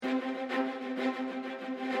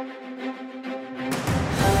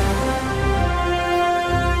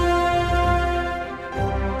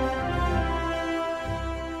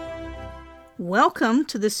welcome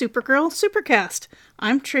to the Supergirl Supercast.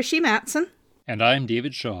 I'm Trish Matson. And I'm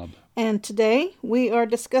David Schaub. And today we are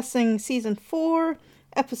discussing Season 4,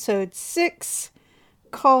 Episode 6,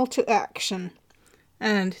 Call to Action.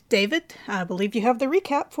 And David, I believe you have the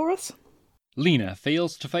recap for us. Lena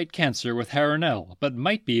fails to fight cancer with Harrenelle, but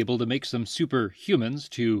might be able to make some superhumans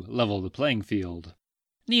to level the playing field.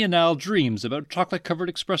 Neonal dreams about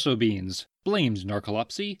chocolate-covered espresso beans, blames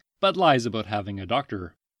narcolepsy, but lies about having a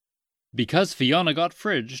doctor. Because Fiona got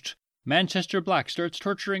fridged, Manchester Black starts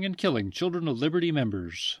torturing and killing Children of Liberty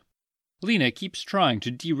members. Lena keeps trying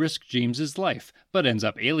to de-risk James's life, but ends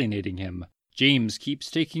up alienating him. James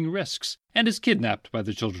keeps taking risks, and is kidnapped by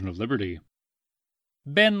the Children of Liberty.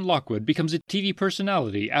 Ben Lockwood becomes a TV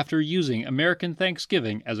personality after using American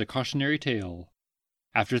Thanksgiving as a cautionary tale.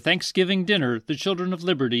 After Thanksgiving dinner, the Children of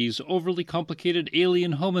Liberty's overly complicated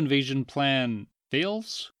alien home invasion plan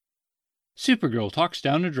fails? Supergirl talks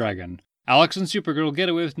down a dragon. Alex and Supergirl get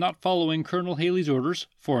away with not following Colonel Haley's orders,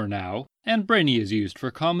 for now, and Brainy is used for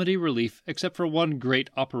comedy relief except for one great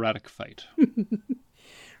operatic fight.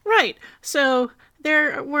 Right, so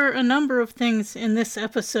there were a number of things in this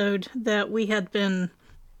episode that we had been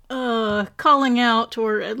calling out,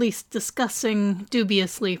 or at least discussing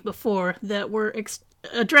dubiously before, that were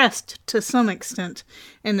addressed to some extent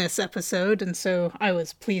in this episode, and so I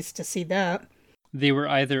was pleased to see that. They were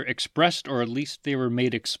either expressed or at least they were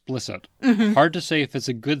made explicit. Mm-hmm. Hard to say if it's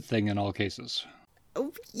a good thing in all cases.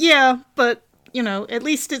 Yeah, but, at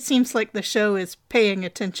least it seems like the show is paying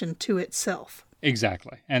attention to itself.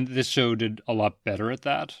 Exactly, and this show did a lot better at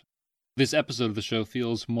that. This episode of the show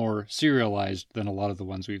feels more serialized than a lot of the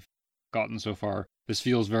ones we've gotten so far. This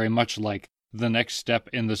feels very much like the next step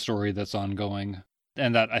in the story that's ongoing,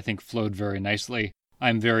 and that, I think, flowed very nicely.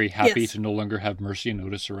 I'm very happy to no longer have Mercy and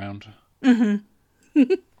Otis around. Mm-hmm.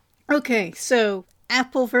 Okay, so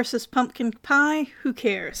apple versus pumpkin pie, who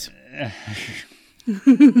cares?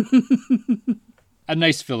 A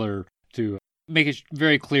nice filler to make it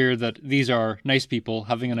very clear that these are nice people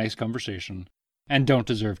having a nice conversation and don't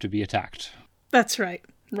deserve to be attacked. That's right.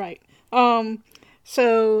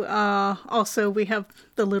 So also we have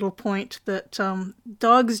the little point that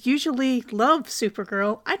dogs usually love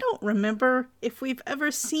Supergirl. I don't remember if we've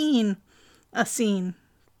ever seen a scene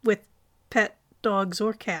with pet dogs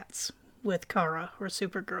or cats with Kara or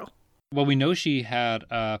Supergirl. Well, we know she had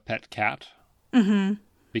a pet cat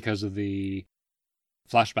because of the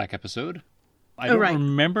flashback episode. I don't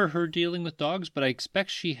remember her dealing with dogs, but I expect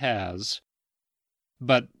she has.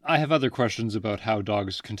 But I have other questions about how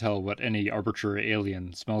dogs can tell what any arbitrary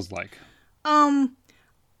alien smells like.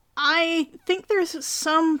 I think there's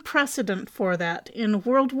some precedent for that. In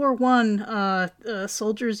World War I,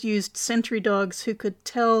 soldiers used sentry dogs who could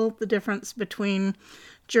tell the difference between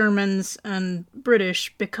Germans and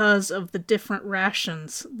British because of the different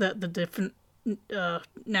rations that the different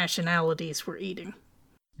nationalities were eating.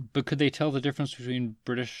 But could they tell the difference between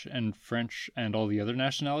British and French and all the other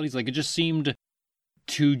nationalities? Like, it just seemed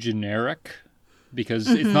too generic, because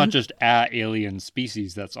it's not just a alien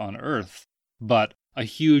species that's on Earth, but a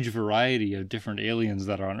huge variety of different aliens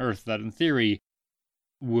that are on Earth that, in theory,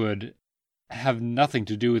 would have nothing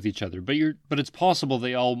to do with each other. But it's possible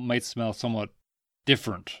they all might smell somewhat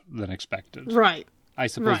different than expected. Right. I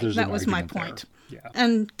suppose there's an argument there. That was my point. Yeah.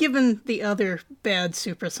 And given the other bad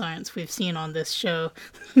super science we've seen on this show,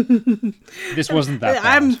 this wasn't that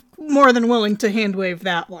bad. I'm more than willing to handwave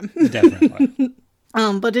that one. Definitely.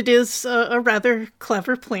 But it is a rather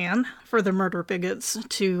clever plan for the murder bigots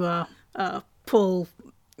to pull,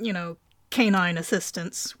 canine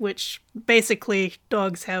assistance, which basically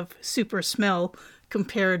dogs have super smell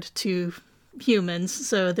compared to humans.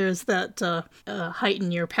 So there's that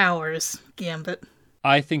heighten your powers gambit.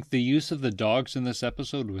 I think the use of the dogs in this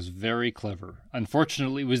episode was very clever.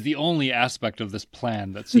 Unfortunately, it was the only aspect of this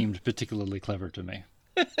plan that seemed particularly clever to me.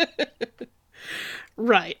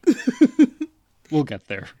 Right. We'll get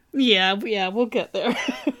there. Yeah, we'll get there.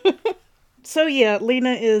 So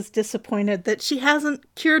Lena is disappointed that she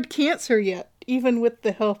hasn't cured cancer yet, even with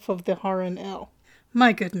the help of the Harrenelle.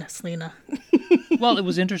 My goodness, Lena. Well, it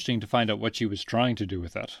was interesting to find out what she was trying to do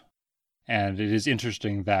with it. And it is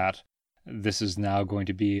interesting that this is now going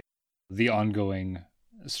to be the ongoing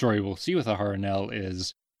story we'll see with the Harrenelle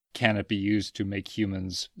is, can it be used to make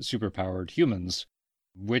humans superpowered humans?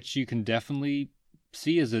 Which you can definitely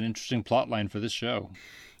see as an interesting plotline for this show.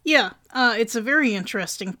 Yeah, it's a very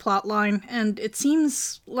interesting plotline, and it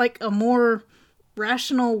seems like a more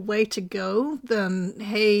rational way to go than,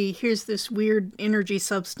 hey, here's this weird energy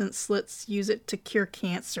substance, let's use it to cure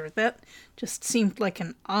cancer. That just seemed like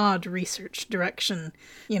an odd research direction,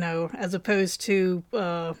 as opposed to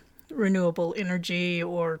renewable energy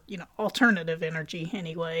or, alternative energy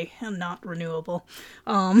anyway, and not renewable,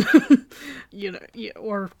 or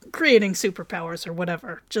creating superpowers or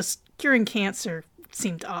whatever. Just curing cancer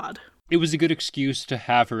seemed odd. It was a good excuse to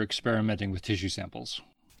have her experimenting with tissue samples.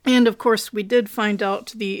 And, of course, we did find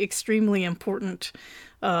out the extremely important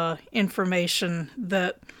information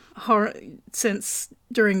that since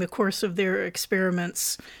during the course of their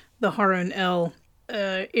experiments, the Harun-El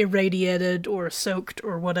irradiated or soaked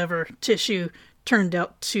or whatever tissue turned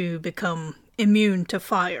out to become immune to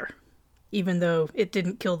fire, even though it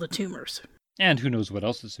didn't kill the tumors. And who knows what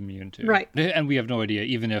else it's immune to. Right. And we have no idea,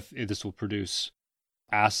 even if this will produce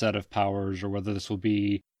a set of powers, or whether this will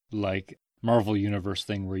be like Marvel Universe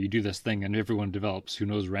thing where you do this thing and everyone develops, who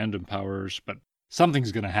knows, random powers, but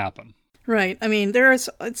something's going to happen. Right. I mean,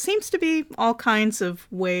 it seems to be all kinds of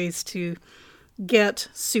ways to get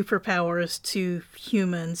superpowers to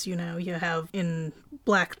humans. You have in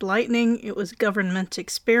Black Lightning, it was government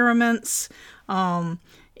experiments. In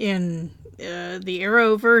the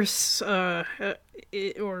Arrowverse,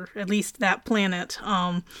 or at least that planet,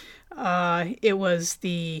 it was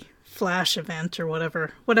the Flash event or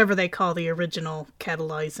whatever they call the original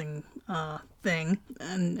catalyzing thing.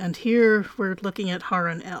 And here we're looking at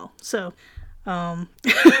Harun-El. So,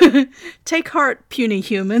 take heart, puny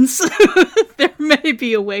humans. There may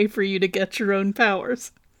be a way for you to get your own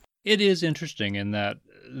powers. It is interesting in that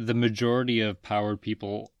the majority of powered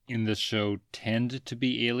people in this show tend to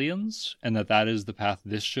be aliens, and that is the path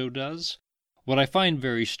this show does. What I find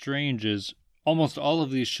very strange is almost all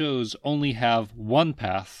of these shows only have one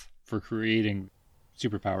path for creating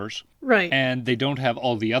superpowers. Right. And they don't have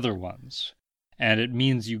all the other ones. And it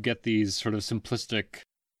means you get these sort of simplistic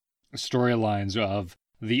storylines of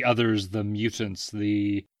the others, the mutants,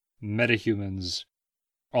 the metahumans,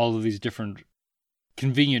 all of these different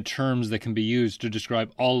convenient terms that can be used to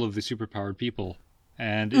describe all of the superpowered people.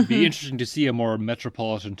 And it'd be interesting to see a more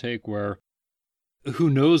metropolitan take where, who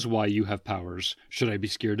knows why you have powers? Should I be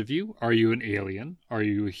scared of you? Are you an alien? Are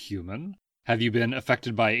you a human? Have you been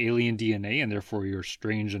affected by alien DNA and therefore you're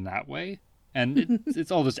strange in that way? And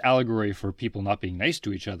it's all this allegory for people not being nice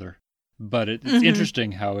to each other. But it's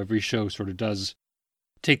interesting how every show sort of does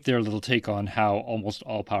take their little take on how almost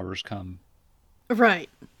all powers come. Right.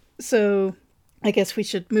 So I guess we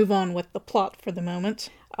should move on with the plot for the moment.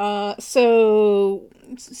 So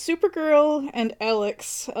Supergirl and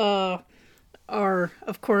Alex are,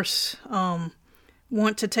 of course,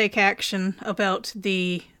 want to take action about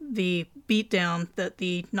the beatdown that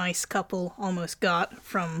the nice couple almost got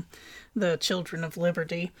from the Children of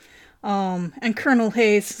Liberty. And Colonel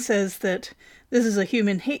Hayes says that this is a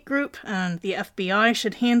human hate group and the FBI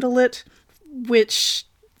should handle it, which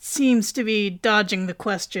seems to be dodging the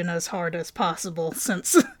question as hard as possible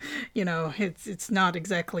since, it's not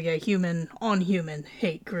exactly a human-on-human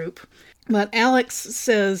hate group. But Alex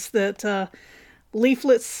says that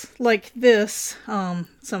leaflets like this, some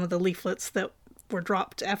of the leaflets that were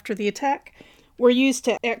dropped after the attack, were used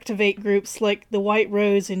to activate groups like the White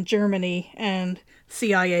Rose in Germany, and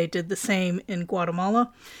CIA did the same in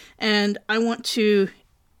Guatemala. And I want to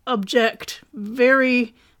object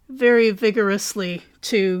very, very vigorously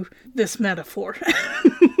to this metaphor.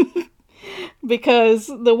 Because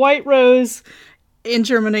the White Rose in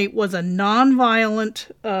Germany was a non-violent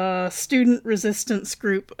student resistance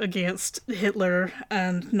group against Hitler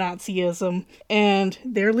and Nazism, and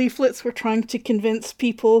their leaflets were trying to convince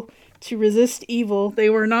people to resist evil. They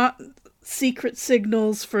were not secret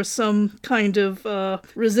signals for some kind of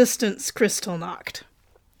resistance Kristallnacht.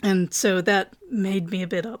 And so that made me a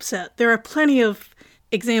bit upset. There are plenty of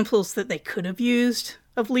examples that they could have used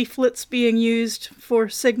of leaflets being used for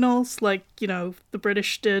signals, like, the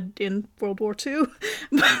British did in World War II.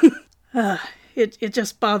 It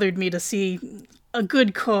just bothered me to see a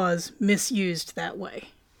good cause misused that way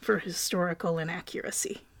for historical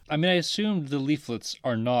inaccuracy. I mean, I assumed the leaflets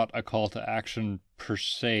are not a call to action per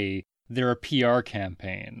se. They're a PR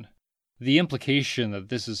campaign. The implication that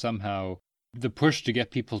this is somehow the push to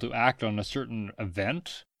get people to act on a certain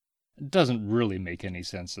event doesn't really make any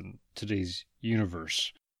sense in today's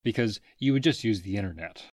universe, because you would just use the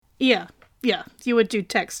internet. Yeah, you would do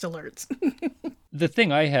text alerts. The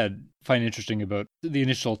thing I find interesting about the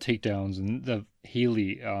initial takedowns and the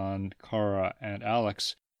Haley on Kara and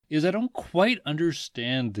Alex is I don't quite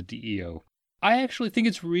understand the DEO. I actually think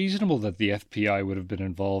it's reasonable that the FBI would have been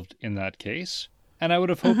involved in that case, and I would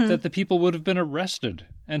have hoped that the people would have been arrested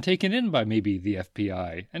and taken in by maybe the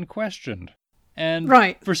FBI and questioned. And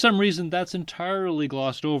for some reason, that's entirely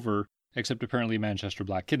glossed over, except apparently Manchester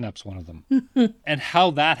Black kidnaps one of them. And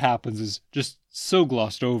how that happens is just so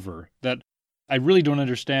glossed over that I really don't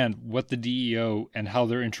understand what the DEO and how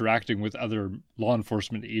they're interacting with other law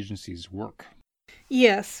enforcement agencies work.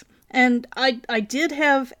 Yes, and I did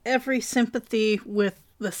have every sympathy with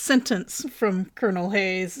the sentence from Colonel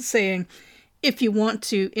Hayes saying, if you want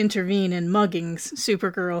to intervene in muggings,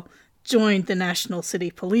 Supergirl, join the National City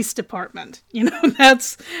Police Department.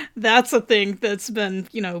 That's a thing that's been,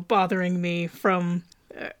 bothering me from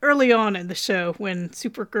early on in the show when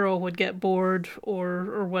Supergirl would get bored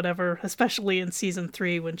or whatever, especially in season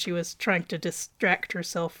 3 when she was trying to distract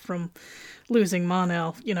herself from losing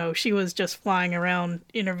Mon-El. She was just flying around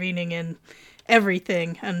intervening in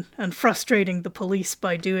everything and frustrating the police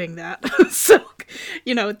by doing that. So,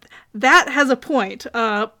 that has a point,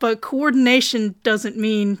 but coordination doesn't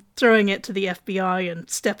mean throwing it to the FBI and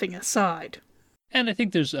stepping aside. And I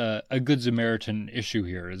think there's a good Samaritan issue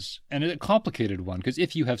here, and a complicated one, because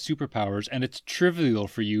if you have superpowers and it's trivial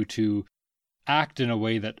for you to act in a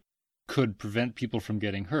way that could prevent people from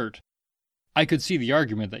getting hurt, I could see the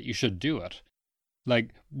argument that you should do it. Like,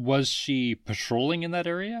 was she patrolling in that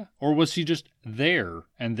area? Or was she just there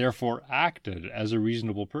and therefore acted as a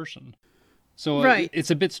reasonable person? So right.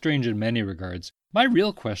 It's a bit strange in many regards. My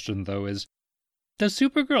real question, though, is, does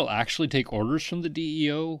Supergirl actually take orders from the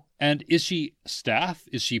DEO? And is she staff?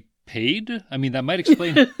 Is she paid? I mean, that might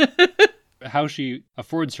explain how she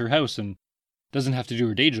affords her house and doesn't have to do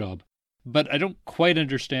her day job. But I don't quite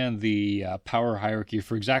understand the power hierarchy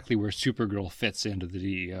for exactly where Supergirl fits into the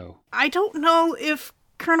DEO. I don't know if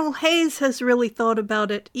Colonel Hayes has really thought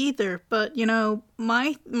about it either, but,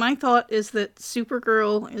 my thought is that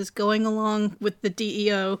Supergirl is going along with the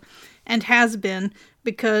DEO and has been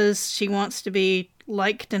because she wants to be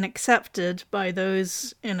liked and accepted by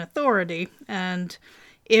those in authority, and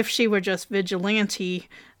if she were just vigilante,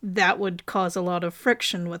 that would cause a lot of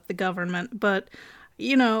friction with the government. But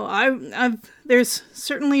there's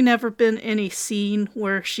certainly never been any scene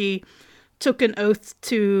where she took an oath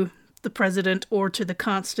to the president or to the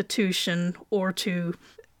Constitution or to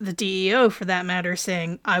the DEO, for that matter,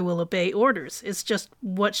 saying, I will obey orders. It's just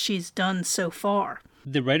what she's done so far.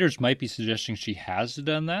 The writers might be suggesting she has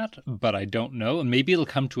done that, but I don't know. And maybe it'll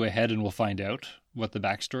come to a head and we'll find out what the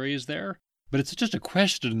backstory is there. But it's just a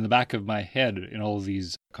question in the back of my head in all of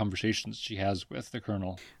these conversations she has with the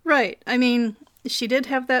Colonel. Right. I mean, she did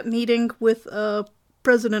have that meeting with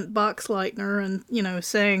President Boxleitner and,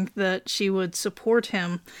 saying that she would support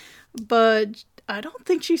him. But I don't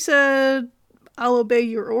think she said, I'll obey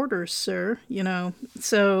your orders, sir,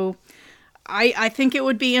 So I think it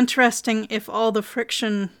would be interesting if all the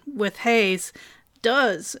friction with Hayes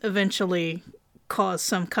does eventually cause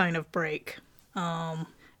some kind of break.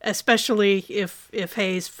 Especially if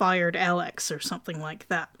Hayes fired Alex or something like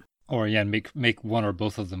that. Or, yeah, make one or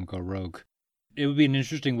both of them go rogue. It would be an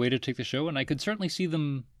interesting way to take the show, and I could certainly see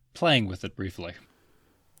them playing with it briefly.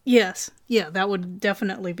 Yes. Yeah, that would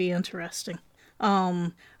definitely be interesting.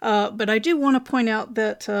 But I do want to point out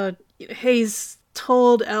that Hayes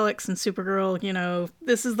told Alex and Supergirl,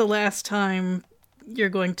 this is the last time you're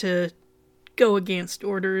going to go against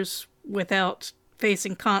orders without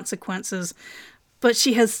facing consequences. But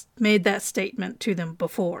she has made that statement to them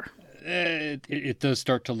before. It does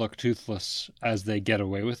start to look toothless as they get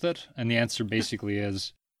away with it. And the answer basically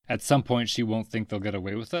is, at some point she won't think they'll get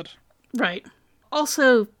away with it. Right.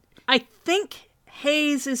 Also, I think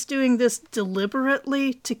Hayes is doing this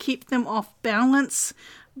deliberately to keep them off balance.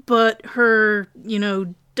 But her,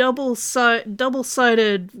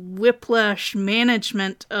 double-sided whiplash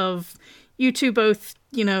management of you two both,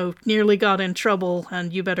 nearly got in trouble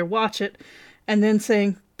and you better watch it. And then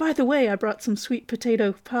saying, by the way, I brought some sweet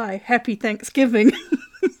potato pie. Happy Thanksgiving.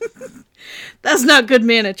 That's not good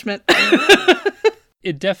management.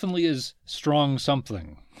 It definitely is strong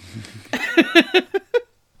something.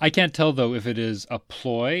 I can't tell, though, if it is a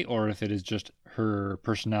ploy or if it is just her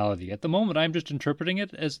personality. At the moment, I'm just interpreting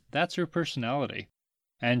it as that's her personality.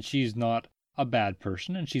 And she's not a bad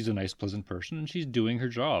person, and she's a nice, pleasant person, and she's doing her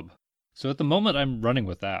job. So at the moment, I'm running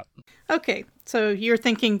with that. Okay, so you're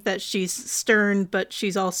thinking that she's stern, but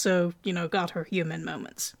she's also, got her human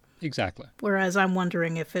moments. Exactly. Whereas I'm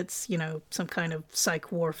wondering if it's, some kind of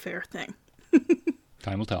psych warfare thing.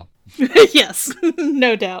 Time will tell. Yes,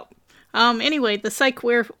 no doubt. Anyway, the psych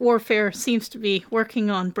warfare seems to be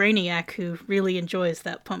working on Brainiac, who really enjoys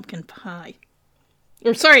that pumpkin pie.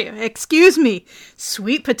 Or sorry, excuse me,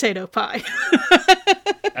 sweet potato pie.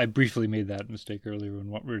 I briefly made that mistake earlier when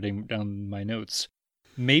writing down my notes.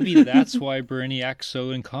 Maybe that's why Brainiac's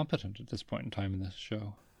so incompetent at this point in time in this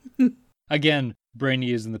show. Again,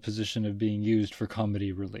 Brainy is in the position of being used for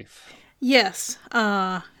comedy relief. Yes,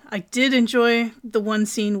 I did enjoy the one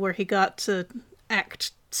scene where he got to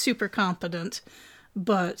act super competent,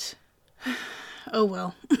 but oh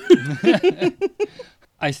well.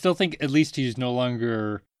 I still think at least he's no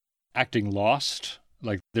longer acting lost.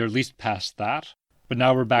 Like, they're at least past that. But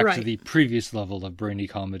now we're back to the previous level of brainy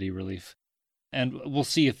comedy relief. And we'll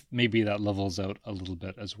see if maybe that levels out a little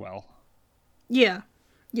bit as well. Yeah.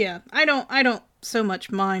 I don't so much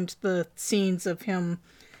mind the scenes of him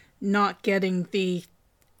not getting the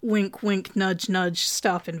wink, wink, nudge, nudge,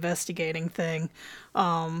 stop investigating thing.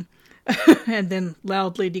 And then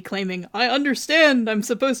loudly declaiming, I understand, I'm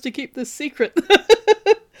supposed to keep this secret.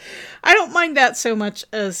 I don't mind that so much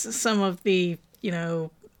as some of the,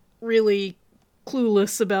 really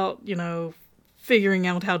clueless about, figuring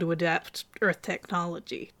out how to adapt Earth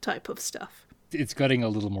technology type of stuff. It's getting a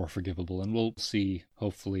little more forgivable, and we'll see,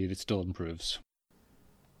 hopefully, it still improves.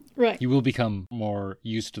 Right. You will become more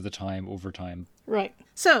used to the time over time. Right.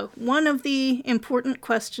 So, one of the important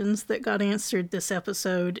questions that got answered this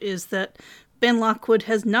episode is that Ben Lockwood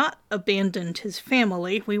has not abandoned his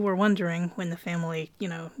family. We were wondering when the family,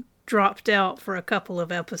 dropped out for a couple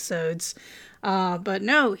of episodes. But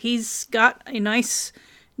no, he's got a nice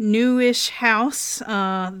newish house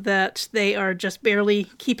that they are just barely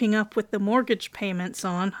keeping up with the mortgage payments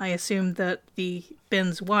on. I assume that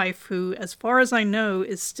Ben's wife, who, as far as I know,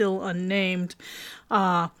 is still unnamed,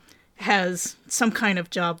 has some kind of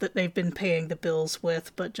job that they've been paying the bills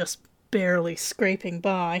with, but just barely scraping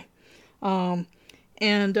by. And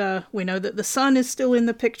we know that the son is still in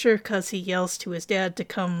the picture because he yells to his dad to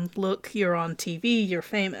come look, you're on TV, you're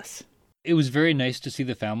famous. It was very nice to see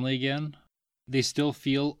the family again. They still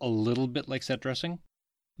feel a little bit like set dressing,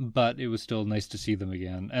 but it was still nice to see them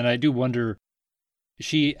again. And I do wonder,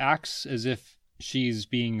 she acts as if she's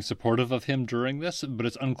being supportive of him during this, but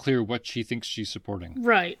it's unclear what she thinks she's supporting.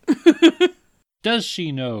 Right. Does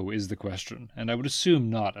she know is the question, and I would assume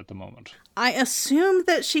not at the moment. I assume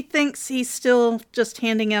that she thinks he's still just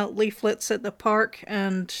handing out leaflets at the park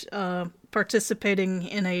and participating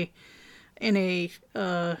in a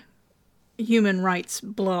human rights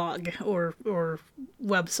blog or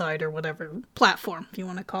website or whatever platform, if you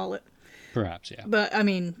want to call it. Perhaps, yeah. But, I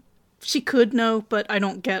mean, she could know, but I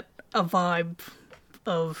don't get a vibe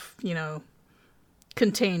of,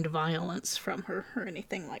 contained violence from her or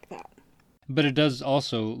anything like that. But it does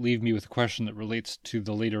also leave me with a question that relates to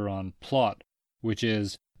the later on plot, which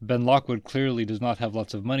is Ben Lockwood clearly does not have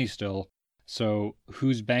lots of money still, so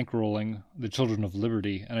who's bankrolling the Children of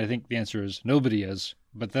Liberty? And I think the answer is nobody is,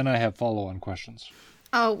 but then I have follow-on questions.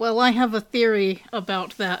 Oh, well, I have a theory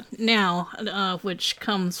about that now, which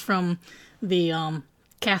comes from the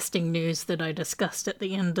casting news that I discussed at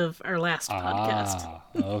the end of our last podcast.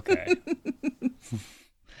 Okay.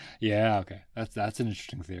 Yeah, okay. That's an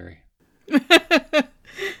interesting theory.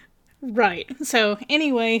 Right. So,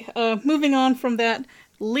 anyway, moving on from that,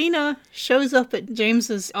 Lena shows up at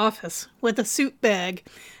James's office with a suit bag,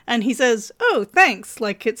 and he says, oh, thanks,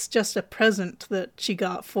 like it's just a present that she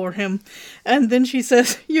got for him. And then she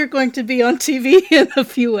says, you're going to be on TV in a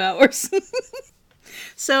few hours.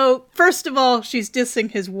 So, first of all, she's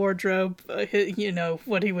dissing his wardrobe,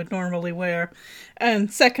 what he would normally wear.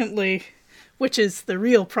 And secondly, which is the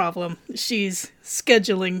real problem, she's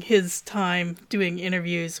scheduling his time doing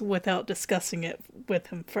interviews without discussing it with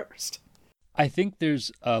him first. I think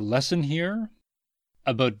there's a lesson here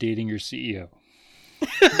about dating your CEO.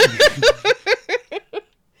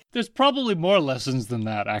 There's probably more lessons than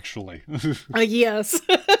that, actually. Yes.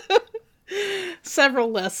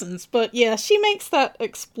 Several lessons. But yeah, she makes that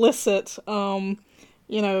explicit.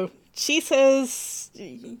 She says,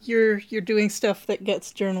 you're doing stuff that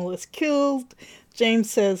gets journalists killed. James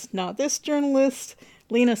says, not this journalist.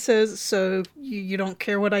 Lena says, so you don't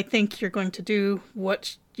care what I think, you're going to do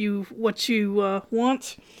what you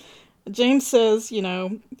want. James says,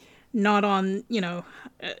 not on,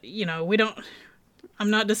 we don't, I'm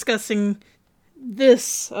not discussing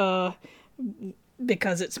this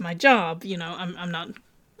because it's my job.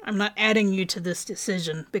 I'm not adding you to this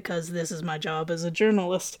decision because this is my job as a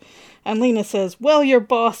journalist. And Lena says, well, your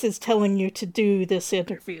boss is telling you to do this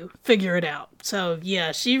interview. Figure it out. So,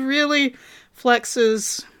 yeah, she really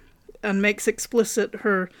flexes and makes explicit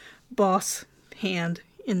her boss hand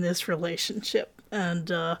in this relationship.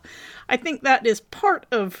 And I think that is part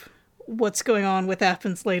of what's going on with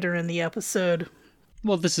happens later in the episode.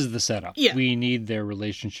 Well, this is the setup. Yeah. We need their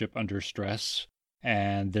relationship under stress,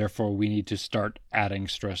 and therefore we need to start adding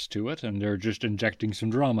stress to it, and they're just injecting some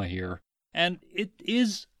drama here. And it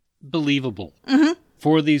is believable. Mm-hmm.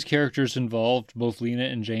 For these characters involved, both Lena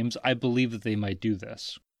and James, I believe that they might do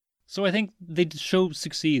this. So I think the show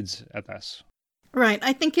succeeds at this. Right.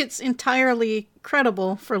 I think it's entirely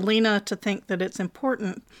credible for Lena to think that it's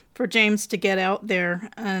important for James to get out there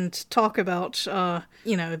and talk about,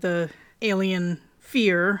 the alien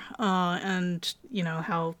fear, and,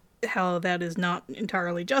 how that is not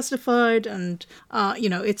entirely justified. And,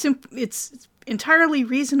 it's entirely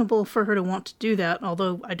reasonable for her to want to do that,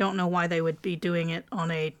 although I don't know why they would be doing it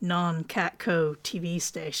on a non-Catco TV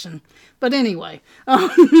station. But anyway,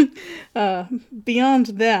 beyond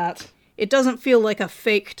that, it doesn't feel like a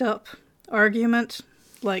faked up argument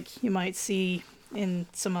like you might see in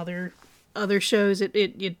some other shows.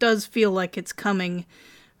 It does feel like it's coming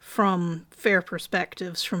from fair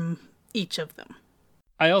perspectives from each of them.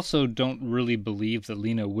 I also don't really believe that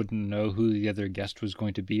Lena wouldn't know who the other guest was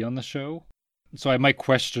going to be on the show. So I might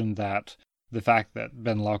question that the fact that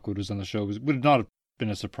Ben Lockwood was on the show would not have been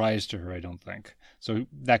a surprise to her, I don't think. So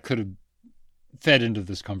that could have fed into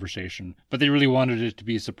this conversation. But they really wanted it to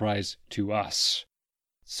be a surprise to us.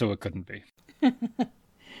 So it couldn't be.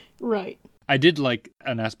 Right. I did like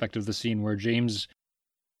an aspect of the scene where James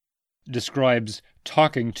describes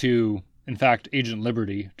talking to, in fact, Agent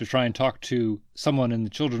Liberty, to try and talk to someone in the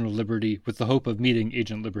Children of Liberty with the hope of meeting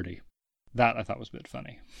Agent Liberty. That I thought was a bit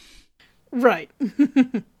funny. Right.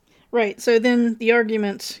 Right, so then the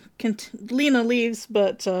argument, Lena leaves,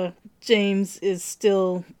 but James is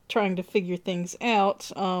still trying to figure things out.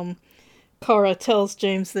 Kara tells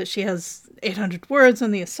James that she has 800 words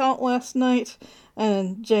on the assault last night,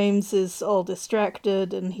 and James is all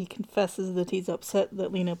distracted, and he confesses that he's upset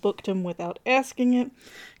that Lena booked him without asking it.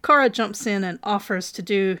 Kara jumps in and offers to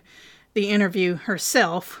do the interview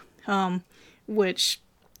herself, which...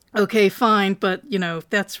 okay, fine, but,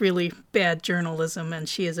 that's really bad journalism, and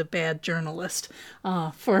she is a bad journalist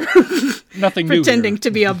for Nothing pretending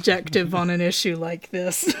to be objective on an issue like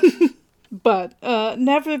this. But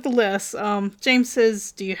nevertheless, James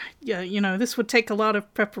says, this would take a lot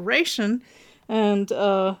of preparation, and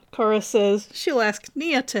Kara says she'll ask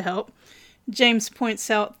Nia to help. James points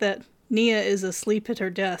out that Nia is asleep at her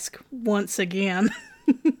desk once again.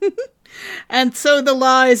 And so the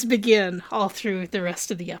lies begin all through the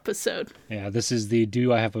rest of the episode. Yeah, this is the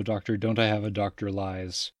do I have a doctor, don't I have a doctor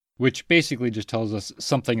lies, which basically just tells us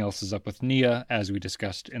something else is up with Nia, as we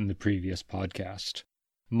discussed in the previous podcast.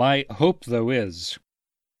 My hope, though, is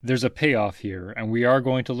there's a payoff here, and we are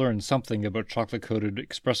going to learn something about chocolate-coated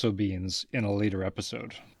espresso beans in a later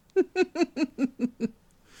episode.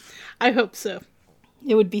 I hope so.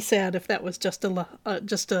 It would be sad if that was just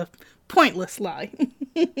a pointless lie.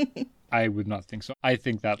 I would not think so. I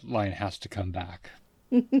think that line has to come back.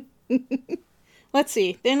 Let's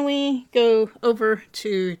see. Then we go over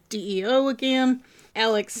to DEO again.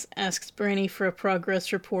 Alex asks Brainy for a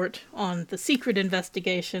progress report on the secret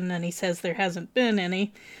investigation, and he says there hasn't been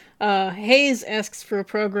any. Hayes asks for a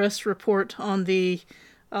progress report on the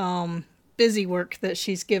busy work that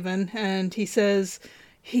she's given, and he says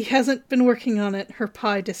he hasn't been working on it. Her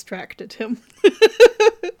pie distracted him.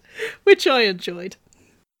 Which I enjoyed.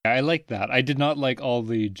 I liked that. I did not like all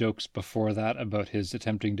the jokes before that about his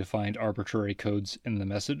attempting to find arbitrary codes in the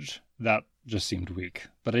message. That just seemed weak.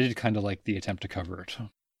 But I did kind of like the attempt to cover it.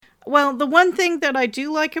 Well, the one thing that I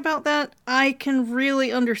do like about that, I can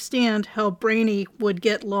really understand how Brainy would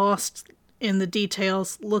get lost in the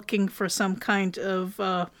details looking for some kind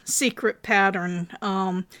of secret pattern,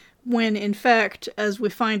 when in fact, as we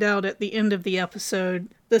find out at the end of the episode,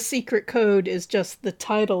 the secret code is just the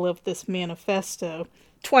title of this manifesto.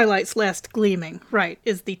 Twilight's Last Gleaming, right,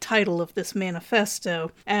 is the title of this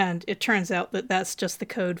manifesto, and it turns out that that's just the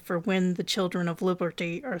code for when the Children of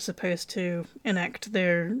Liberty are supposed to enact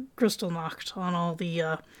their Kristallnacht on all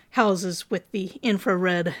the houses with the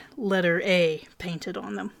infrared letter A painted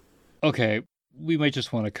on them. Okay, we might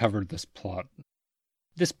just want to cover this plot.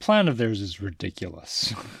 This plan of theirs is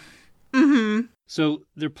ridiculous. Mm-hmm. So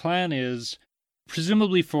their plan is,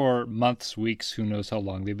 presumably for months, weeks, who knows how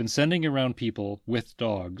long, they've been sending around people with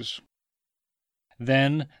dogs.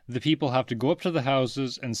 Then the people have to go up to the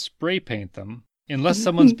houses and spray paint them, unless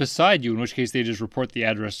someone's beside you, in which case they just report the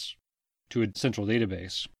address to a central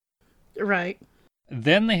database. Right.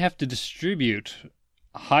 Then they have to distribute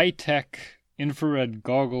high-tech infrared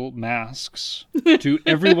goggle masks to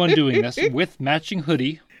everyone doing this with matching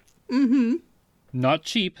hoodie. Mm-hmm. Not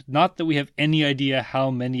cheap. Not that we have any idea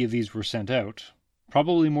how many of these were sent out.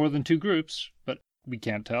 Probably more than 2 groups, but we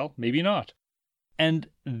can't tell. Maybe not. And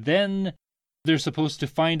then they're supposed to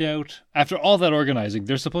find out, after all that organizing,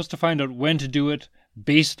 they're supposed to find out when to do it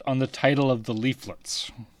based on the title of the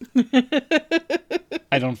leaflets.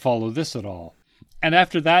 I don't follow this at all. And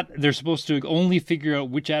after that, they're supposed to only figure out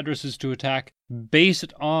which addresses to attack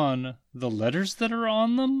based on the letters that are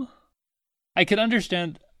on them? I can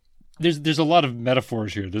understand there's a lot of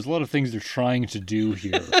metaphors here. There's a lot of things they're trying to do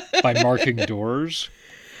here by marking doors.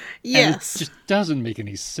 Yes. And it just doesn't make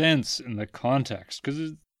any sense in the context,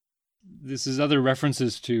 because this is other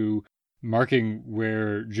references to marking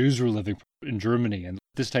where Jews were living in Germany and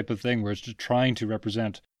this type of thing, where it's just trying to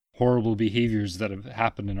represent horrible behaviors that have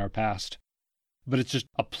happened in our past. But it's just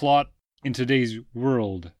a plot in today's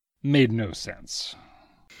world made no sense.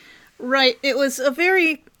 Right. It was a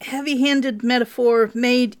very heavy-handed metaphor,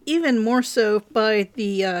 made even more so by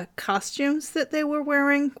the costumes that they were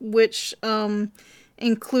wearing, which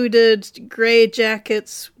included gray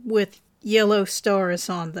jackets with yellow stars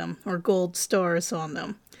on them, or gold stars on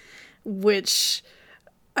them, which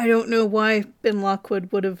I don't know why Ben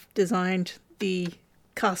Lockwood would have designed the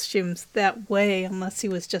costumes that way unless he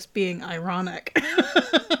was just being ironic.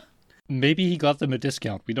 Maybe he got them a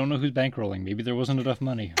discount. We don't know who's bankrolling. Maybe there wasn't enough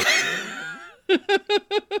money.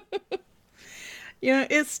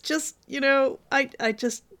 It's just, I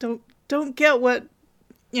just don't get what,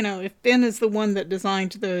 if Ben is the one that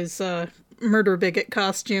designed those murder bigot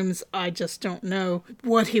costumes, I just don't know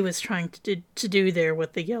what he was trying to do there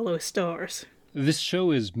with the yellow stars. This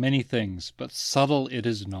show is many things, but subtle it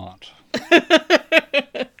is not.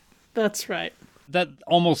 That's right. That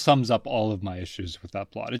almost sums up all of my issues with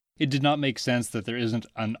that plot. It did not make sense that there isn't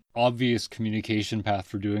an obvious communication path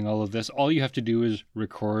for doing all of this. All you have to do is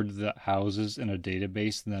record the houses in a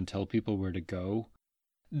database and then tell people where to go.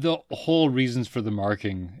 The whole reasons for the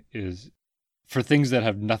marking is for things that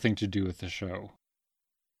have nothing to do with the show.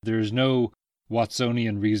 There's no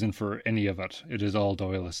Watsonian reason for any of it. It is all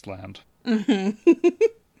Doylist land. Mm-hmm.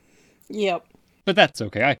 Yep. But that's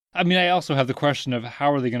okay. I mean, I also have the question of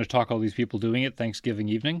how are they going to talk all these people doing it Thanksgiving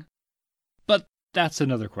evening? But that's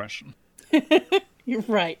another question. You're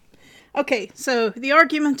right. Okay, so the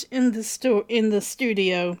argument in the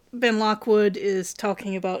studio, Ben Lockwood is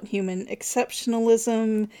talking about human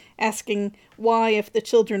exceptionalism, asking why, if the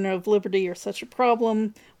Children of Liberty are such a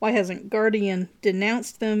problem, why hasn't Guardian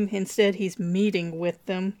denounced them? Instead, he's meeting with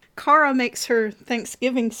them. Kara makes her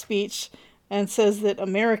Thanksgiving speech and says that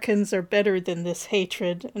Americans are better than this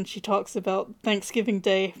hatred, and she talks about Thanksgiving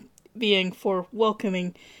Day being for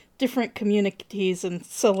welcoming different communities and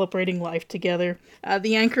celebrating life together.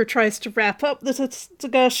 The anchor tries to wrap up the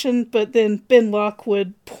discussion, but then Ben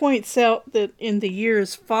Lockwood points out that in the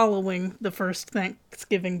years following the first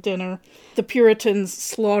Thanksgiving dinner, the Puritans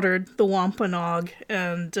slaughtered the Wampanoag,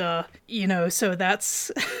 and, so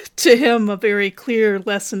that's, to him, a very clear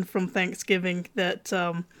lesson from Thanksgiving that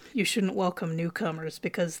you shouldn't welcome newcomers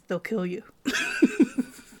because they'll kill you.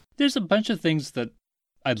 There's a bunch of things that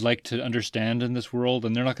I'd like to understand in this world,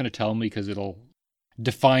 and they're not going to tell me because it'll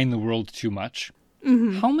define the world too much.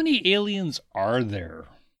 Mm-hmm. How many aliens are there?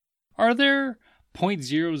 Are there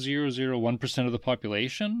 0.0001% of the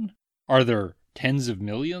population? Are there tens of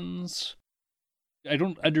millions? I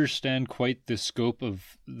don't understand quite the scope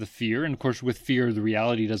of the fear, and of course with fear the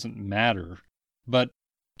reality doesn't matter. But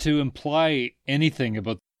to imply anything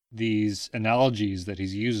about these analogies that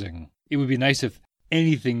he's using, it would be nice if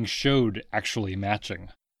anything showed actually matching.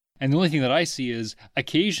 And the only thing that I see is,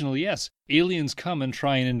 occasionally, yes, aliens come and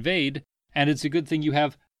try and invade, and it's a good thing you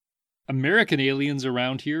have American aliens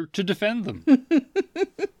around here to defend them.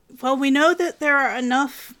 Well, we know that there are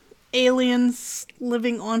enough aliens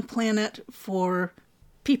living on planet for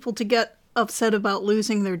people to get upset about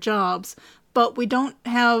losing their jobs, but we don't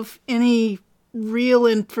have any real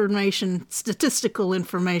information, statistical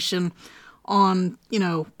information, on,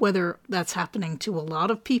 whether that's happening to a lot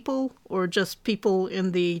of people or just people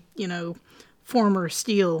in the, former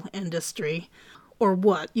steel industry or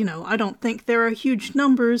what. I don't think there are huge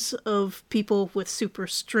numbers of people with super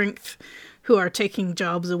strength who are taking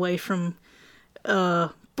jobs away from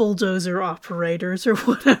bulldozer operators or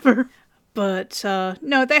whatever. But,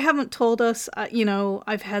 no, they haven't told us.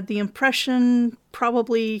 I've had the impression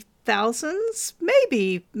probably thousands,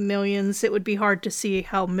 maybe millions. It would be hard to see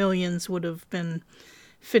how millions would have been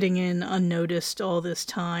fitting in unnoticed all this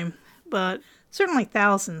time, but certainly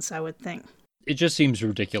thousands, I would think. It just seems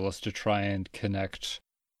ridiculous to try and connect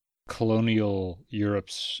colonial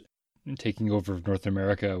Europe's taking over of North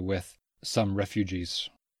America with some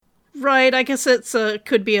refugees. Right, I guess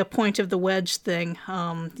could be a point of the wedge thing.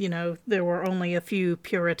 There were only a few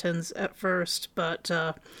Puritans at first, but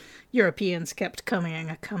Europeans kept coming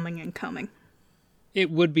and coming and coming. It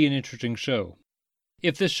would be an interesting show.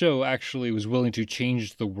 If this show actually was willing to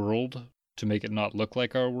change the world to make it not look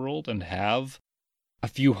like our world and have a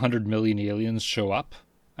few 100 million aliens show up,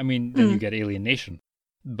 then you get Alien Nation.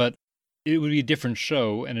 But it would be a different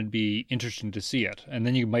show and it'd be interesting to see it. And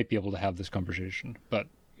then you might be able to have this conversation. But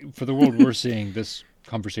for the world we're seeing, this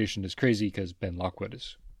conversation is crazy because Ben Lockwood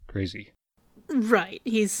is crazy. Right.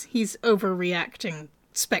 He's overreacting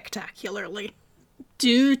spectacularly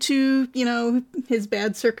due to, his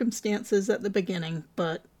bad circumstances at the beginning.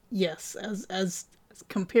 But yes, as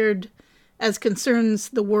compared, as concerns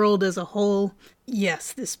the world as a whole,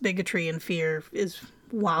 yes, this bigotry and fear is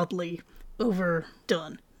wildly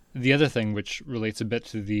overdone. The other thing, which relates a bit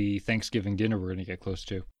to the Thanksgiving dinner we're going to get close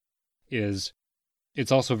to, is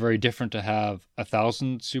it's also very different to have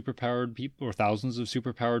 1,000 superpowered people, or thousands of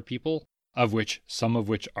superpowered people, some of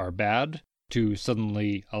which are bad, to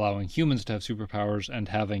suddenly allowing humans to have superpowers and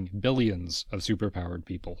having billions of superpowered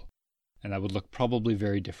people. And that would look probably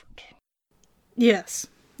very different. Yes,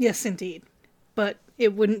 indeed. But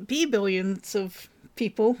it wouldn't be billions of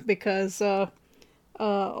people because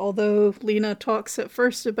although Lena talks at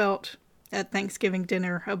first at Thanksgiving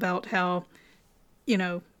dinner about how,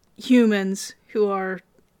 humans who are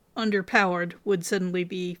underpowered would suddenly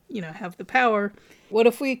be, have the power. What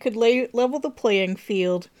if we could level the playing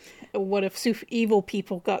field? What if evil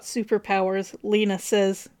people got superpowers? Lena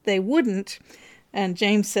says they wouldn't. And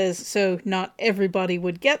James says, so not everybody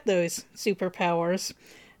would get those superpowers.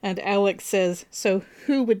 And Alex says, so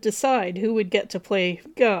who would decide? Who would get to play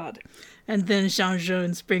God? And then Jean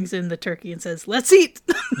Jones brings in the turkey and says, let's eat!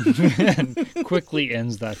 And quickly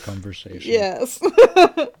ends that conversation. Yes.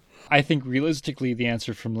 I think realistically the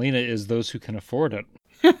answer from Lena is those who can afford it.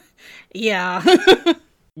 Yeah.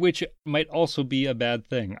 Which might also be a bad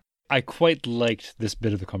thing. I quite liked this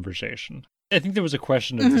bit of the conversation. I think there was a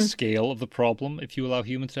question of the scale of the problem if you allow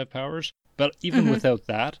humans to have powers. But even without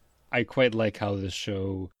that, I quite like how this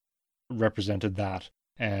show represented that.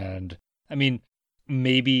 And, I mean,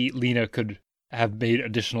 maybe Lena could have made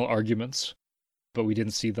additional arguments, but we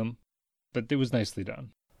didn't see them. But it was nicely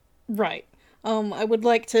done. Right. I would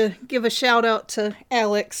like to give a shout out to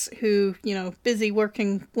Alex, who, busy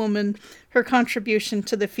working woman. Her contribution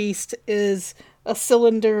to the feast is a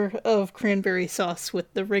cylinder of cranberry sauce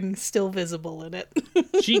with the ring still visible in it.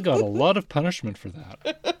 She got a lot of punishment for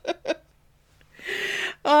that.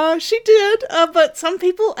 She did, but some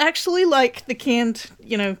people actually like the canned,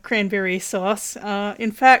 cranberry sauce.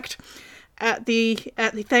 In fact, at the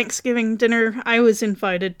Thanksgiving dinner I was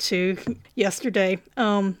invited to yesterday,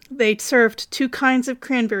 they served 2 kinds of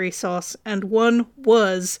cranberry sauce, and one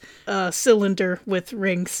was a cylinder with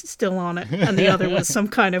rings still on it, and the other was some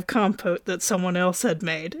kind of compote that someone else had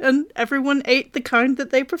made. And everyone ate the kind that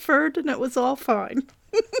they preferred, and it was all fine.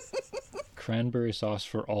 Cranberry sauce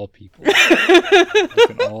for all people. They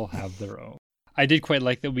can all have their own. I did quite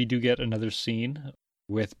like that we do get another scene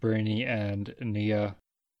with Brainy and Nia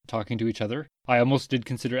talking to each other. I almost did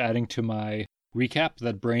consider adding to my recap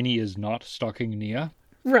that Brainy is not stalking Nia.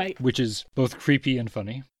 Right. Which is both creepy and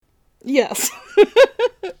funny. Yes.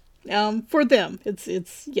 For them,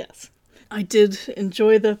 it's yes. I did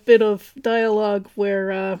enjoy the bit of dialogue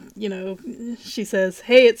where, she says,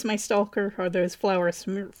 hey, it's my stalker. Are those flowers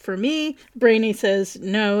for me? Brainy says,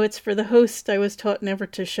 no, it's for the host. I was taught never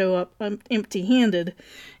to show up empty-handed.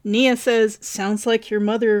 Nia says, sounds like your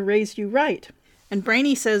mother raised you right. And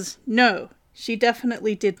Brainy says, no, she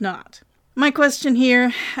definitely did not. My question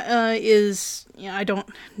here is,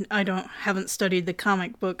 haven't studied the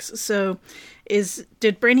comic books, so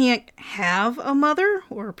did Brainiac have a mother,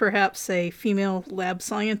 or perhaps a female lab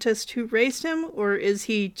scientist who raised him, or is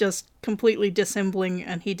he just completely dissembling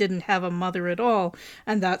and he didn't have a mother at all,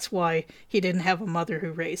 and that's why he didn't have a mother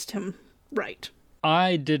who raised him right?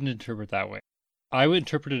 I didn't interpret that way. I would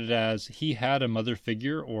interpret it as he had a mother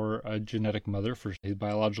figure or a genetic mother for his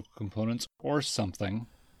biological components or something.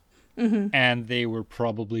 Mm-hmm. And they were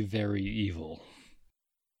probably very evil.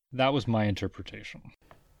 That was my interpretation.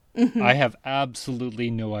 Mm-hmm. I have absolutely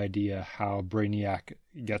no idea how Brainiac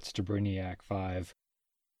gets to Brainiac 5.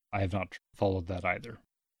 I have not followed that either.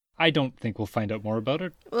 I don't think we'll find out more about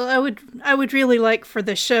it. Well, I would really like for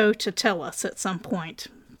the show to tell us at some point.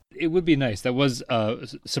 It would be nice. That was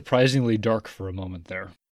surprisingly dark for a moment there.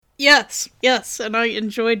 Yes, and I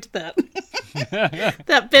enjoyed that.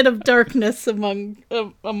 That bit of darkness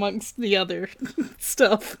amongst the other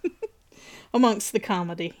stuff. Amongst the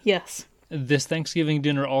comedy, yes. This Thanksgiving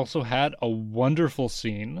dinner also had a wonderful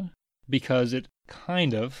scene because it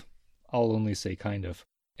kind of, I'll only say kind of,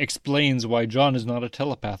 explains why John is not a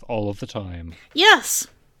telepath all of the time. Yes!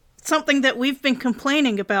 Something that we've been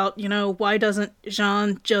complaining about, why doesn't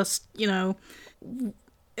Jean just,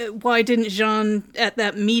 why didn't Jean, at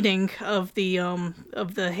that meeting of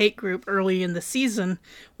the hate group early in the season,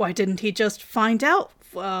 why didn't he just find out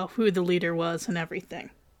who the leader was and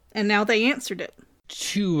everything? And now they answered it.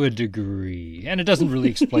 To a degree. And it doesn't really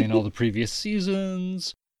explain all the previous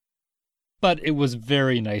seasons. But it was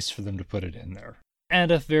very nice for them to put it in there.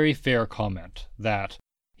 And a very fair comment that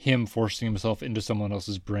him forcing himself into someone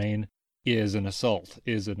else's brain is an assault,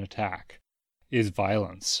 is an attack, is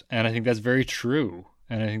violence. And I think that's very true.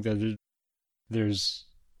 And I think that there's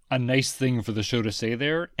a nice thing for the show to say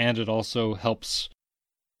there, and it also helps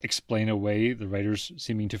explain away the writers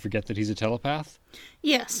seeming to forget that he's a telepath.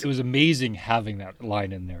 Yes. It was amazing having that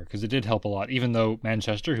line in there, because it did help a lot, even though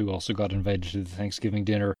Manchester, who also got invited to the Thanksgiving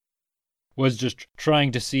dinner, was just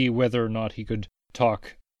trying to see whether or not he could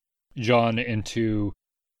talk John into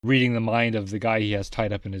reading the mind of the guy he has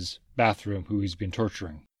tied up in his bathroom who he's been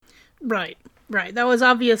torturing. Right. That was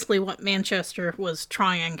obviously what Manchester was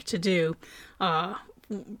trying to do,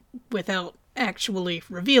 without actually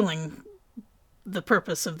revealing the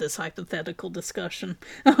purpose of this hypothetical discussion.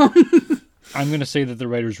 I'm going to say that the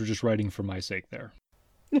writers were just writing for my sake there.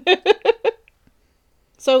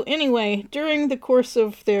 So anyway, during the course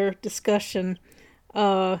of their discussion,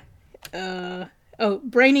 Brainy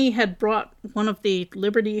had brought one of the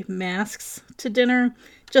Liberty masks to dinner,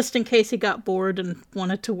 just in case he got bored and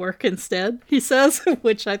wanted to work instead, he says,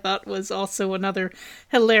 which I thought was also another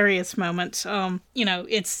hilarious moment.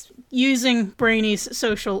 It's using Brainy's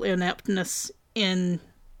social ineptness in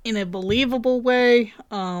a believable way,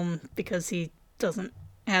 because he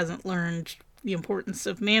hasn't learned the importance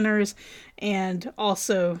of manners, and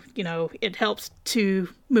also, it helps to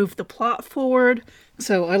move the plot forward.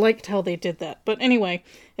 So I liked how they did that. But anyway,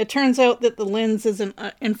 it turns out that the lens is an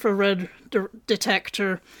infrared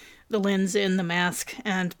detector, the lens in the mask,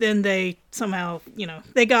 and then they somehow,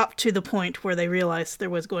 they got to the point where they realized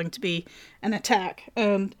there was going to be an attack,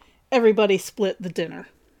 and everybody split the dinner.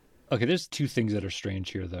 Okay, there's two things that are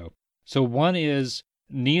strange here, though. So one is,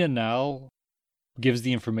 Nia now gives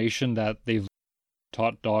the information that they've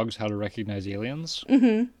taught dogs how to recognize aliens.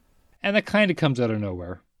 Mm-hmm. And that kind of comes out of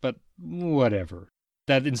nowhere, but whatever.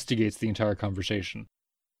 That instigates the entire conversation.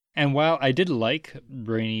 And while I did like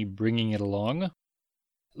Brainy bringing it along,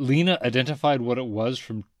 Lena identified what it was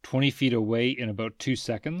from 20 feet away in about 2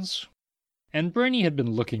 seconds. And Brainy had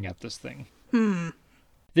been looking at this thing.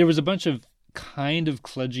 There was a bunch of kind of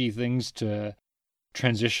kludgy things to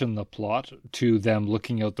transition the plot to them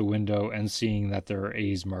looking out the window and seeing that there are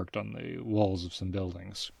A's marked on the walls of some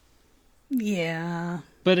buildings. Yeah.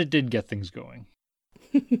 But it did get things going.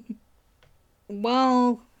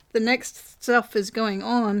 While the next stuff is going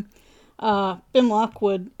on, Ben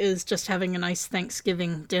Lockwood is just having a nice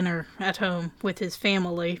Thanksgiving dinner at home with his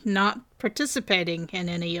family, not participating in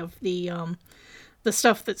any of the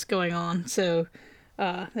stuff that's going on. So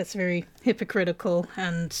that's very hypocritical,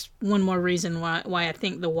 and one more reason why I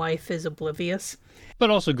think the wife is oblivious. But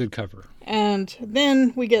also good cover. And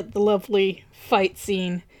then we get the lovely fight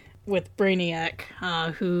scene with Brainiac,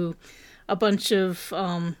 who a bunch of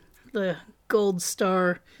the Gold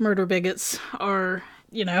Star murder bigots are,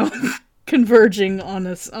 converging on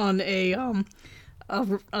a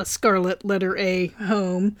scarlet letter A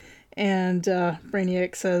home, and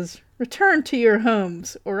Brainiac says, "Return to your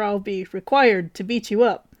homes, or I'll be required to beat you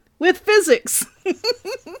up with physics."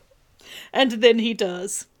 And then he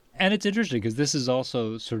does. And it's interesting, because this is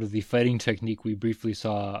also sort of the fighting technique we briefly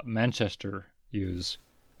saw Manchester use.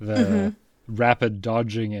 The rapid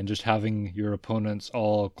dodging and just having your opponents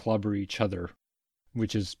all clobber each other,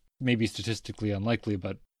 which is maybe statistically unlikely,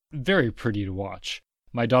 but very pretty to watch.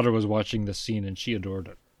 My daughter was watching this scene and she adored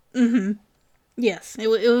it. Mm-hmm. Yes, it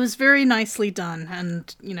was very nicely done,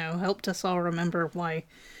 and, helped us all remember why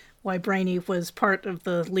Brainy was part of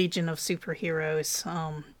the Legion of Superheroes,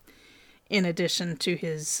 in addition to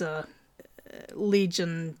his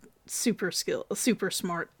Legion super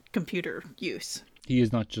smart computer use. He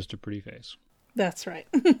is not just a pretty face. That's right.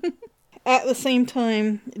 At the same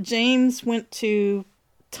time, James went to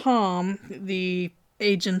Tom, the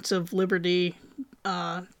agent of Liberty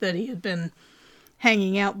that he had been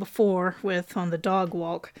hanging out before with on the dog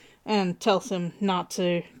walk, and tells him not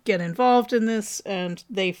to get involved in this, and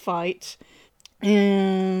they fight.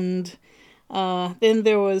 And then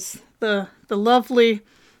there was the lovely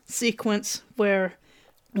sequence where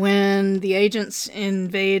when the agents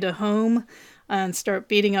invade a home and start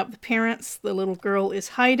beating up the parents, the little girl is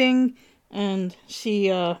hiding, and she,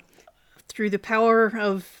 through the power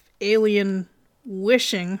of alien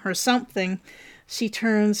wishing or something, she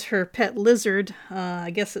turns her pet lizard,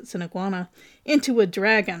 I guess it's an iguana, into a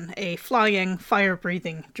dragon, a flying,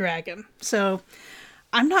 fire-breathing dragon. So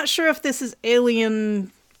I'm not sure if this is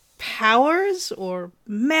alien powers or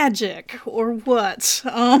magic or what.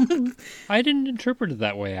 I didn't interpret it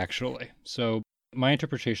that way, actually. So my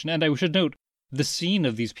interpretation, and I should note, the scene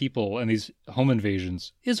of these people and these home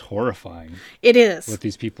invasions is horrifying. It is. What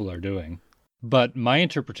these people are doing. But my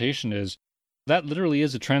interpretation is that literally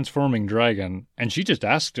is a transforming dragon, and she just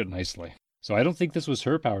asked it nicely. So I don't think this was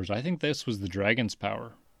her powers. I think this was the dragon's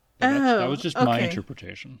power. That was just my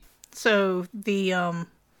interpretation. So the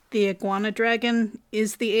iguana dragon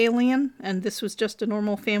is the alien, and this was just a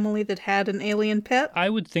normal family that had an alien pet? I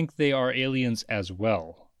would think they are aliens as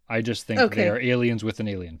well. I just think they are aliens with an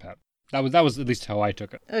alien pet. That was at least how I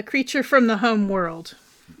took it. A creature from the home world.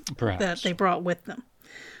 Perhaps. That they brought with them.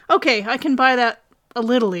 Okay, I can buy that a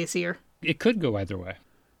little easier. It could go either way.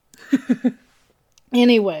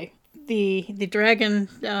 Anyway, the dragon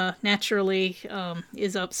naturally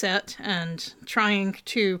is upset and trying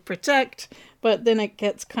to protect, but then it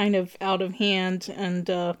gets kind of out of hand,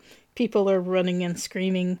 and people are running and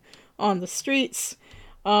screaming on the streets.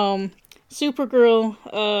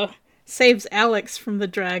 Supergirl saves Alex from the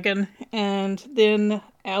dragon, and then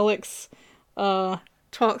Alex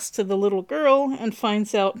talks to the little girl and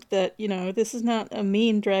finds out that, this is not a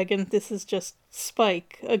mean dragon, this is just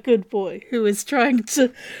Spike, a good boy, who is trying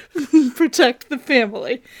to protect the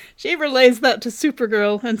family. She relays that to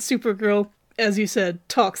Supergirl, and Supergirl, as you said,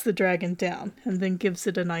 talks the dragon down, and then gives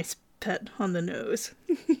it a nice pet on the nose.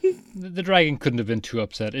 The dragon couldn't have been too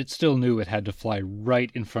upset. It still knew it had to fly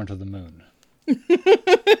right in front of the moon.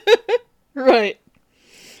 Right.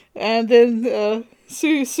 And then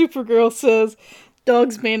Supergirl says,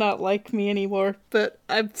 dogs may not like me anymore, but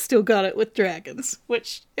I've still got it with dragons,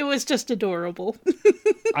 which it was just adorable.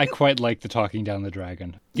 I quite like the talking down the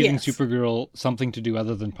dragon. Giving Supergirl something to do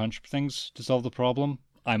other than punch things to solve the problem,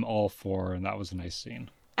 I'm all for, and that was a nice scene.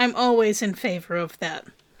 I'm always in favor of that.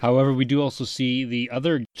 However, we do also see the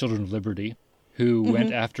other Children of Liberty, who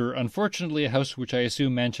went after, unfortunately, a house which I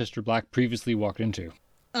assume Manchester Black previously walked into.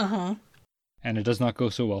 Uh-huh. And it does not go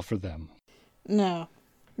so well for them. No.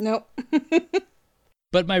 Nope.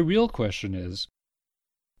 But my real question is,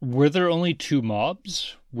 were there only 2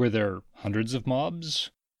 mobs? Were there hundreds of mobs?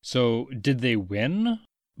 So did they win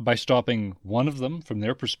by stopping one of them from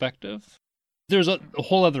their perspective? There's a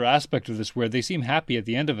whole other aspect of this where they seem happy at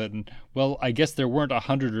the end of it, and, well, I guess there weren't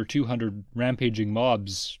 100 or 200 rampaging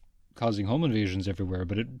mobs causing home invasions everywhere,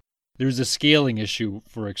 but there's a scaling issue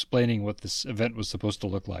for explaining what this event was supposed to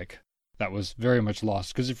look like. That was very much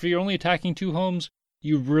lost, because if you're only attacking 2 homes,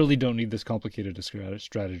 you really don't need this complicated a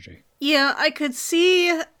strategy. Yeah, I could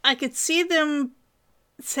see them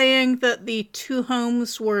saying that the 2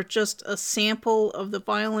 homes were just a sample of the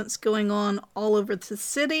violence going on all over the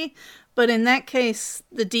city, but in that case,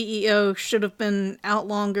 the DEO should have been out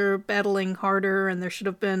longer, battling harder, and there should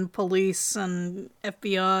have been police and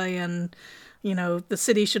FBI, and, the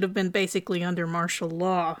city should have been basically under martial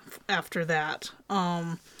law after that.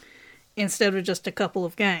 Instead of just a couple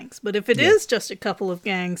of gangs. But if it is just a couple of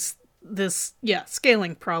gangs,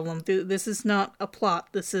 scaling problem. This is not a plot.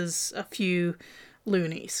 This is a few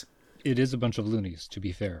loonies. It is a bunch of loonies, to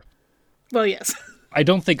be fair. Well, yes. I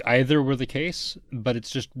don't think either were the case, but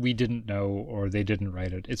it's just we didn't know or they didn't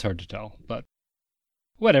write it. It's hard to tell, but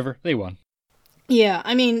whatever. They won. Yeah,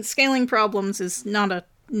 I mean, scaling problems is not a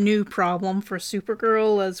new problem for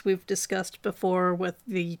Supergirl, as we've discussed before with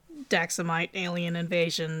the Daxamite alien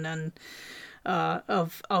invasion and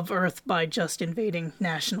of Earth by just invading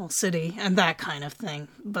National City and that kind of thing.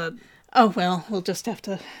 But, oh well, we'll just have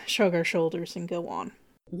to shrug our shoulders and go on.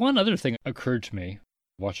 One other thing occurred to me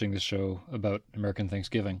watching this show about American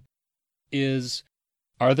Thanksgiving is,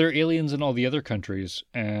 are there aliens in all the other countries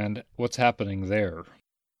and what's happening there?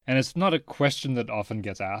 And it's not a question that often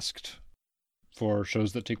gets asked for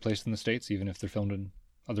shows that take place in the States, even if they're filmed in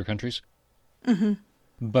other countries. Mm-hmm.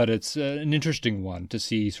 But it's an interesting one to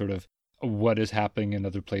see sort of what is happening in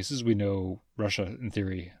other places. We know Russia, in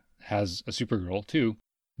theory, has a Supergirl too,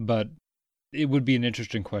 but it would be an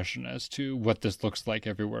interesting question as to what this looks like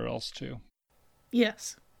everywhere else too.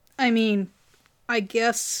 Yes. I mean, I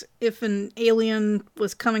guess if an alien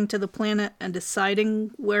was coming to the planet and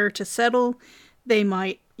deciding where to settle, they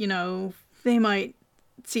might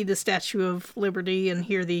see the Statue of Liberty and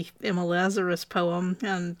hear the Emma Lazarus poem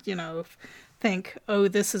and, think, oh,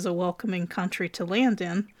 this is a welcoming country to land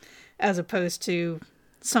in, as opposed to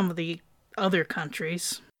some of the other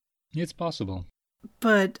countries. It's possible.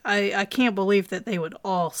 But I can't believe that they would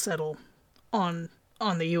all settle on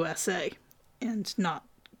the USA and not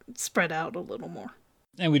spread out a little more.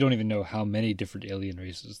 And we don't even know how many different alien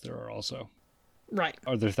races there are also. Right.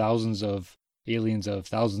 Are there thousands of aliens of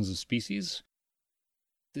thousands of species?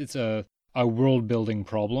 It's a world-building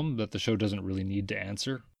problem that the show doesn't really need to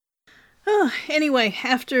answer. Anyway,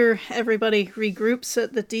 after everybody regroups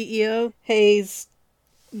at the DEO, Hayes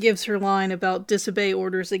gives her line about disobey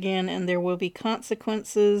orders again and there will be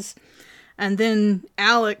consequences. And then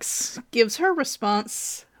Alex gives her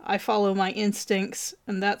response, I follow my instincts,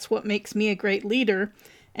 and that's what makes me a great leader.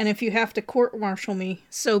 And if you have to court-martial me,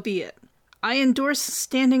 so be it. I endorse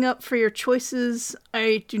standing up for your choices.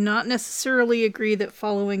 I do not necessarily agree that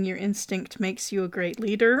following your instinct makes you a great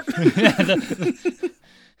leader.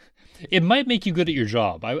 It might make you good at your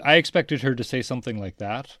job. I expected her to say something like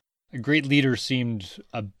that. A great leader seemed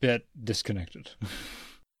a bit disconnected.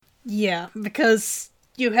 Yeah, because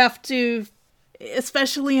you have to,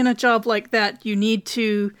 especially in a job like that, you need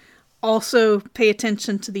to also pay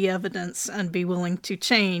attention to the evidence and be willing to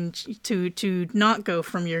change, to not go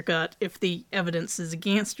from your gut if the evidence is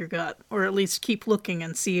against your gut, or at least keep looking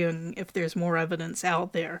and seeing if there's more evidence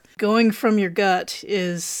out there. Going from your gut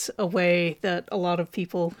is a way that a lot of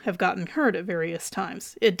people have gotten hurt at various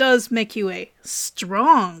times. It does make you a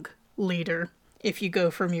strong leader if you go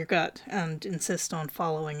from your gut and insist on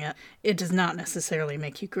following it. It does not necessarily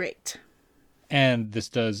make you great. And this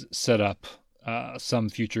does set up some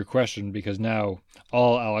future question, because now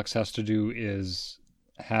all Alex has to do is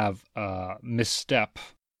have a misstep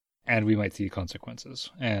and we might see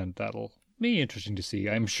consequences, and that'll be interesting to see.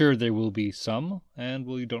 I'm sure there will be some, and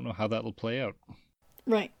we don't know how that'll play out.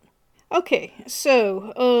 Right. Okay,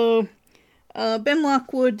 so Ben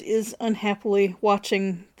Lockwood is unhappily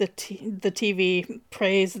watching the TV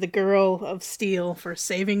praise the girl of steel for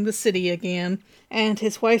saving the city again. And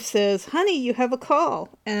his wife says, honey, you have a call.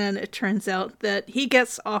 And it turns out that he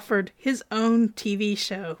gets offered his own TV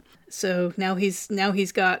show. So now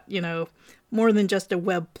he's got, more than just a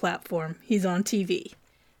web platform. He's on TV.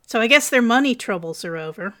 So I guess their money troubles are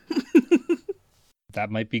over. That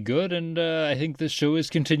might be good, and I think this show is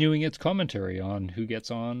continuing its commentary on who gets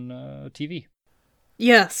on TV.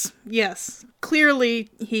 Yes. Clearly,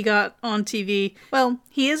 he got on TV. Well,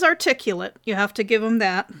 he is articulate. You have to give him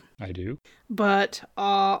that. I do. But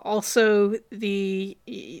also the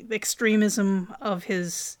extremism of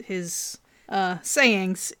his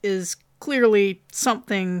sayings is clearly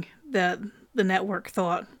something that the network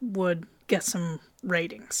thought would get some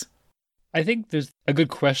ratings. I think there's a good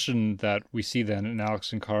question that we see then in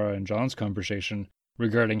Alex and Kara and John's conversation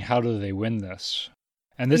regarding how do they win this.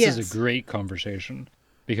 And this is a great conversation,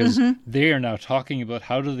 because they are now talking about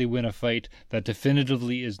how do they win a fight that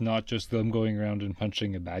definitively is not just them going around and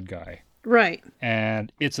punching a bad guy. Right.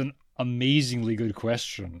 And it's an amazingly good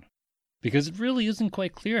question, because it really isn't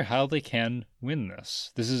quite clear how they can win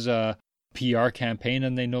this. This is a PR campaign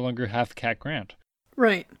and they no longer have Cat Grant.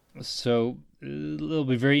 Right. So it'll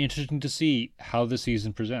be very interesting to see how this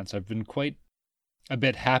season presents. I've been quite a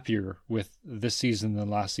bit happier with this season than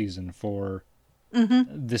last season for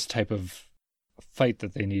this type of fight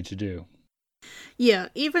that they need to do. Yeah,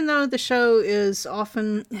 even though the show is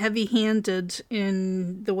often heavy-handed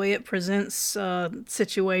in the way it presents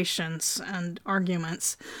situations and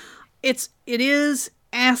arguments, it is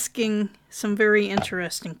asking some very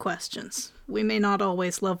interesting questions. We may not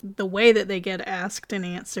always love the way that they get asked and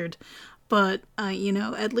answered, but,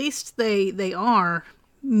 at least they are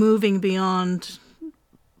moving beyond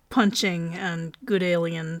punching and good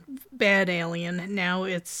alien, bad alien. Now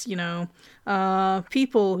it's,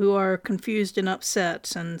 people who are confused and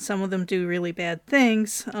upset, and some of them do really bad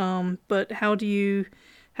things. But how do you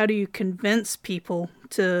convince people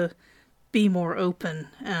to be more open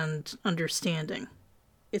and understanding?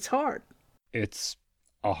 It's hard. It's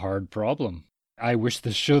a hard problem. I wish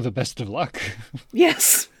this show the best of luck.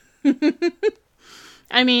 Yes.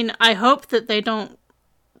 I mean, I hope that they don't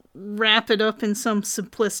wrap it up in some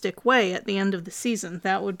simplistic way at the end of the season.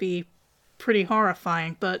 That would be pretty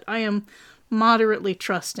horrifying, but I am moderately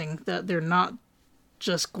trusting that they're not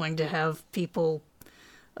just going to have people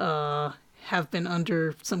have been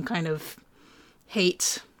under some kind of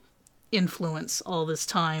hate influence all this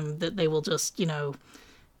time, that they will just,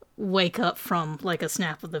 wake up from like a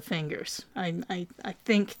snap of the fingers. I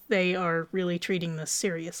think they are really treating this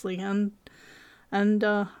seriously, and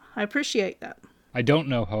I appreciate that. I don't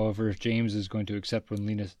know, however, if James is going to accept when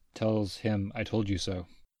Lena tells him, I told you so.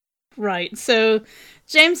 Right, so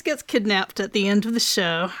James gets kidnapped at the end of the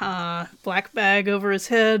show. Black bag over his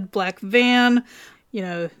head, black van.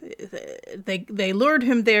 They lured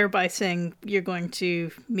him there by saying, you're going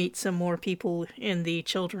to meet some more people in the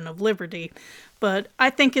Children of Liberty. But I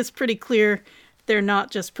think it's pretty clear they're not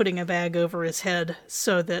just putting a bag over his head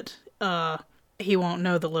so that he won't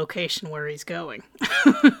know the location where he's going.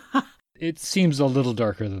 It seems a little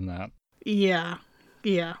darker than that. Yeah.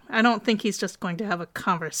 I don't think he's just going to have a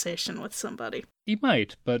conversation with somebody. He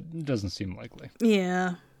might, but it doesn't seem likely.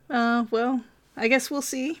 Yeah. Well, I guess we'll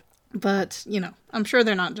see. But, I'm sure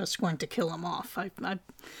they're not just going to kill him off.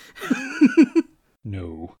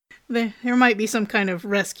 No. There might be some kind of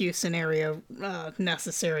rescue scenario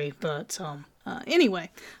necessary, but anyway.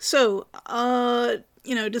 So,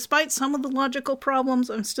 despite some of the logical problems,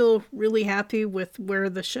 I'm still really happy with where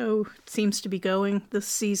the show seems to be going this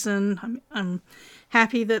season. I'm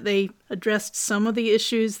happy that they addressed some of the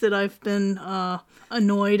issues that I've been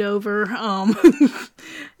annoyed over,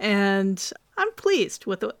 and I'm pleased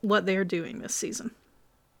with what they're doing this season.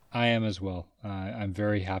 I am as well. I'm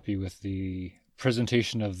very happy with the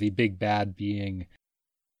presentation of the big bad being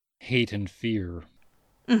hate and fear.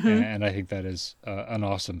 Mm-hmm. And I think that is an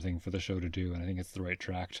awesome thing for the show to do, and I think it's the right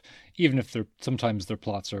track. Even if sometimes their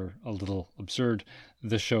plots are a little absurd,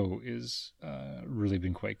 the show is really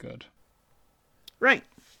been quite good. Right.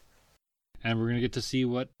 And we're going to get to see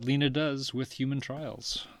what Lena does with human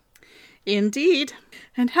trials. Indeed.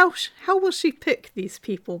 And how will she pick these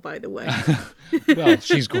people, by the way? Well,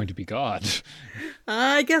 she's going to be God.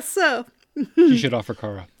 I guess so. She should offer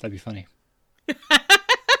Kara. That'd be funny.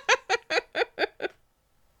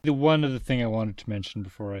 The one other thing I wanted to mention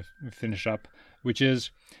before I finish up, which is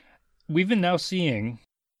we've been now seeing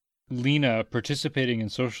Lena participating in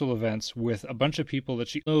social events with a bunch of people that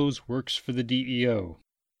she knows works for the DEO.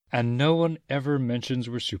 And no one ever mentions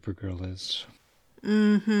where Supergirl is.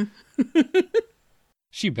 Mm-hmm.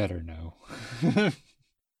 She better know.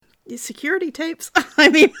 Security tapes? I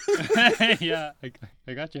mean... Yeah,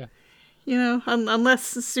 I got you.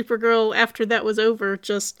 Unless Supergirl, after that was over,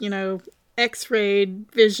 just,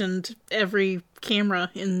 X-rayed, visioned every camera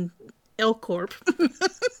in L-Corp.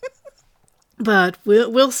 But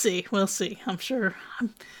we'll see. We'll see. I'm sure.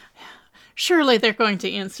 Surely they're going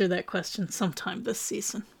to answer that question sometime this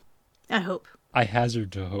season. I hope. I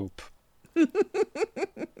hazard to hope.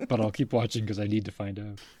 But I'll keep watching because I need to find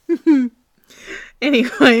out.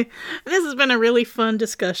 Anyway, this has been a really fun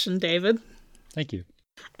discussion, David. Thank you.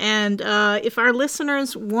 And if our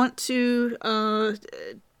listeners want to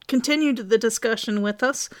continue the discussion with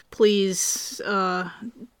us, please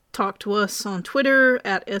talk to us on Twitter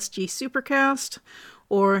at SGSupercast,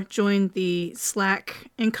 or join the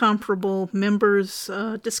Slack Incomparable members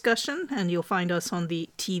discussion, and you'll find us on the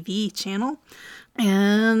TeeVee channel.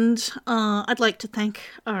 And I'd like to thank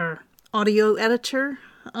our audio editor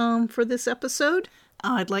for this episode.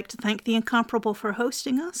 I'd like to thank the Incomparable for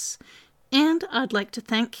hosting us. And I'd like to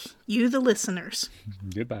thank you, the listeners.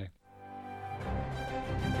 Goodbye.